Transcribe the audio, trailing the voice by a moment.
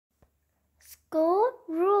School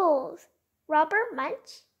Rules. Robert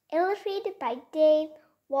Munsch, illustrated by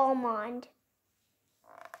Whamond.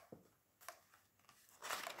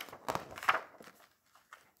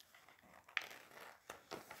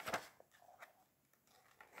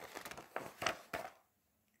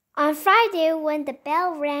 On Friday, when the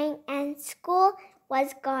bell rang and school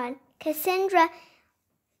was gone, Cassandra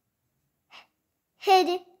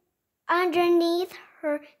hid underneath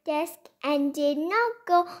her desk and did not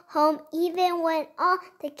go home even when all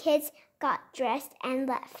the kids got dressed and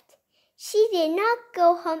left. She did not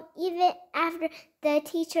go home even after the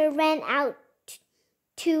teacher ran out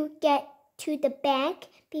to get to the bank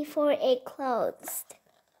before it closed.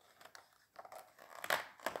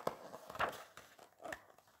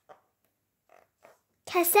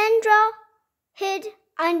 Cassandra hid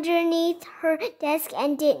underneath her desk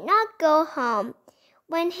and did not go home.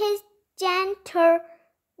 When his janitor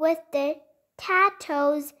with the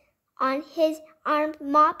tattoos on his arm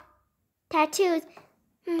mopped the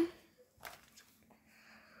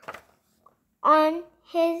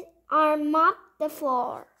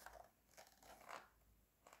floor.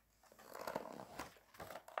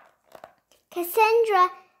 Cassandra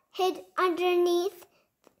hid underneath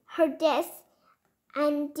her desk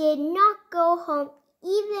and did not go home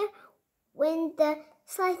even when the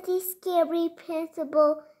slightly scary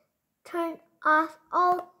principal turned off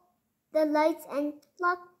all the lights and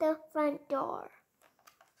locked the front door.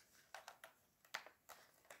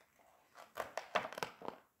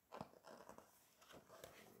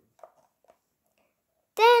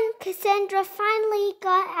 Then Cassandra finally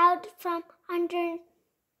got out from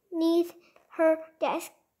underneath her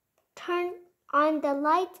desk, turned on the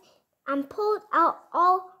lights, and pulled out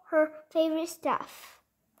all her favorite stuff.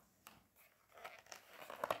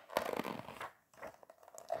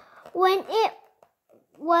 When it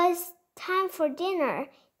was time for dinner,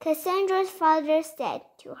 Cassandra's father said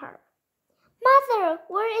to her, "Mother,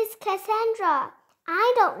 where is Cassandra?"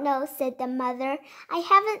 "I don't know," said the mother. "I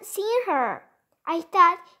haven't seen her. I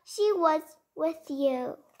thought she was with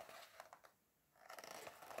you."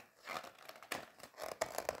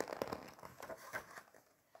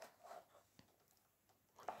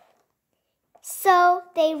 So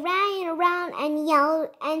they ran around and yelled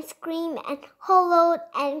and screamed and hollered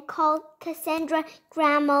and called Cassandra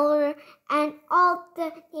grandmother and all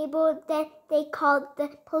the neighbors. Then they called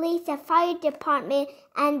the police, the fire department,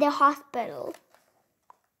 and the hospital.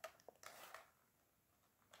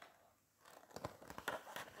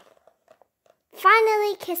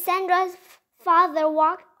 Finally, Cassandra's father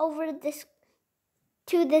walked over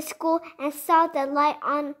to the school and saw the light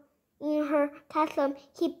on in her classroom.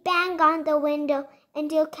 He banged on the window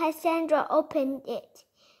until Cassandra opened it.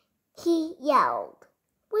 He yelled,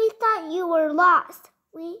 "We thought you were lost.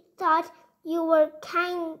 We thought you were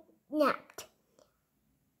kidnapped.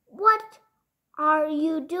 What are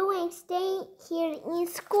you doing staying here in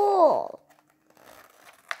school?"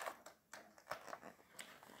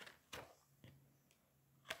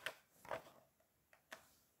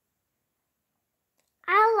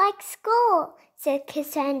 "I like school," said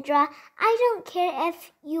Cassandra. "I don't care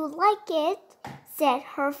if you like it," said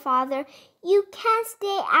her father. "You can't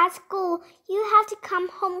stay at school. You have to come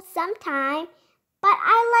home sometime." "But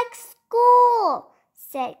I like school,"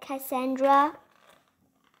 said Cassandra.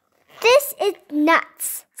 "This is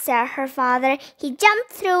nuts," said her father. He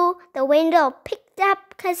jumped through the window, picked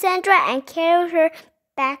up Cassandra, and carried her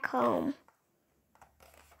back home.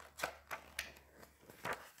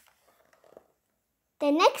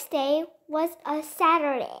 The next day was a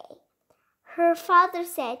Saturday. Her father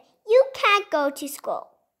said, "You can't go to school."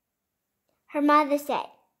 Her mother said,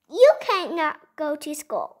 "You can't not go to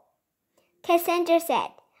school." Cassandra said,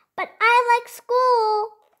 "But I like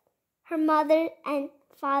school." Her mother and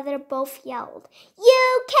father both yelled,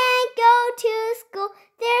 "You can't go to school.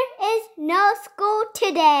 There is no school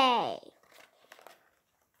today."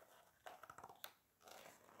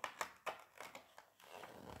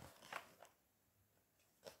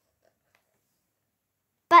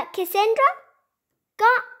 But Cassandra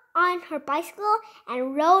got on her bicycle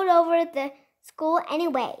and rode over the school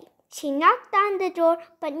anyway. She knocked on the door,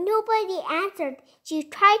 but nobody answered. She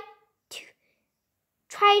tried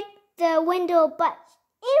the window, but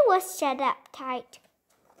it was shut up tight.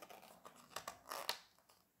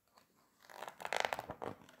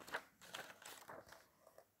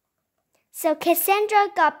 So Cassandra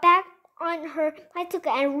got back on her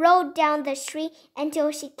bicycle and rode down the street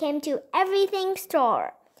until she came to everything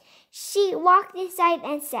store. She walked inside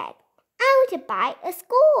and said, "I want to buy a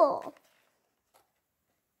school."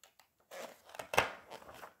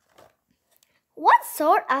 "What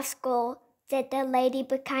sort of school?" said the lady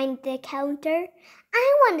behind the counter.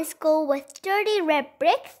 I want a school with dirty red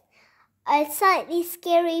bricks, a slightly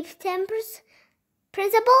scary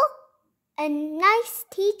principal, a nice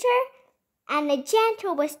teacher, and a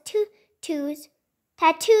janitor with tattoos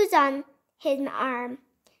on his arm,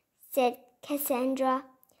 said Cassandra.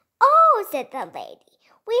 Oh, said the lady,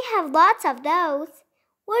 we have lots of those.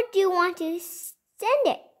 Where do you want to send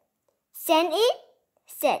it? Send it,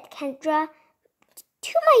 said Cassandra,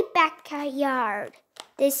 to my backyard.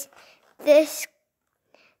 This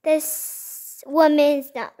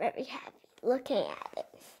woman's not very happy looking at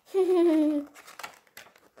it.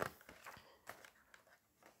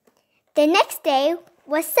 The next day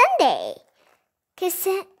was Sunday.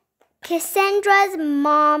 Cassandra's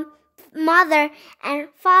mother and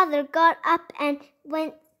father got up and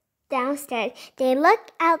went downstairs. They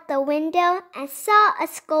looked out the window and saw a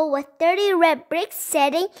school with dirty red bricks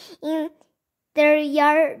sitting in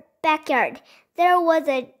their backyard. There was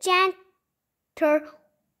a janitor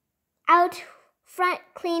out front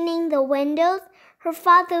cleaning the windows. Her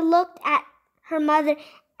father looked at her mother,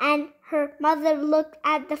 and her mother looked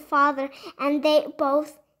at the father, and they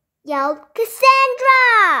both yelled,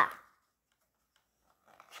 Cassandra!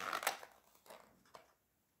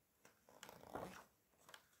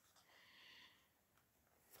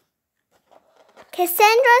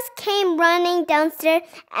 Cassandra came running downstairs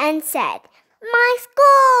and said, My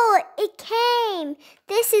school! It came!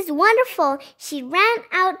 This is wonderful! She ran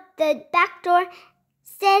out the back door,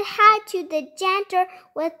 said hi to the janitor,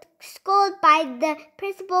 was scolded by the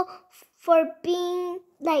principal for being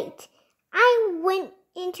late. I went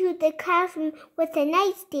into the classroom with a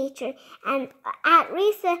nice teacher, and at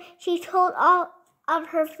recess she told all of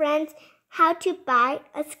her friends how to buy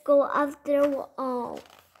a school of their own.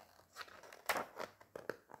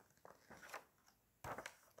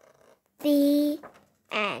 The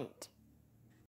end.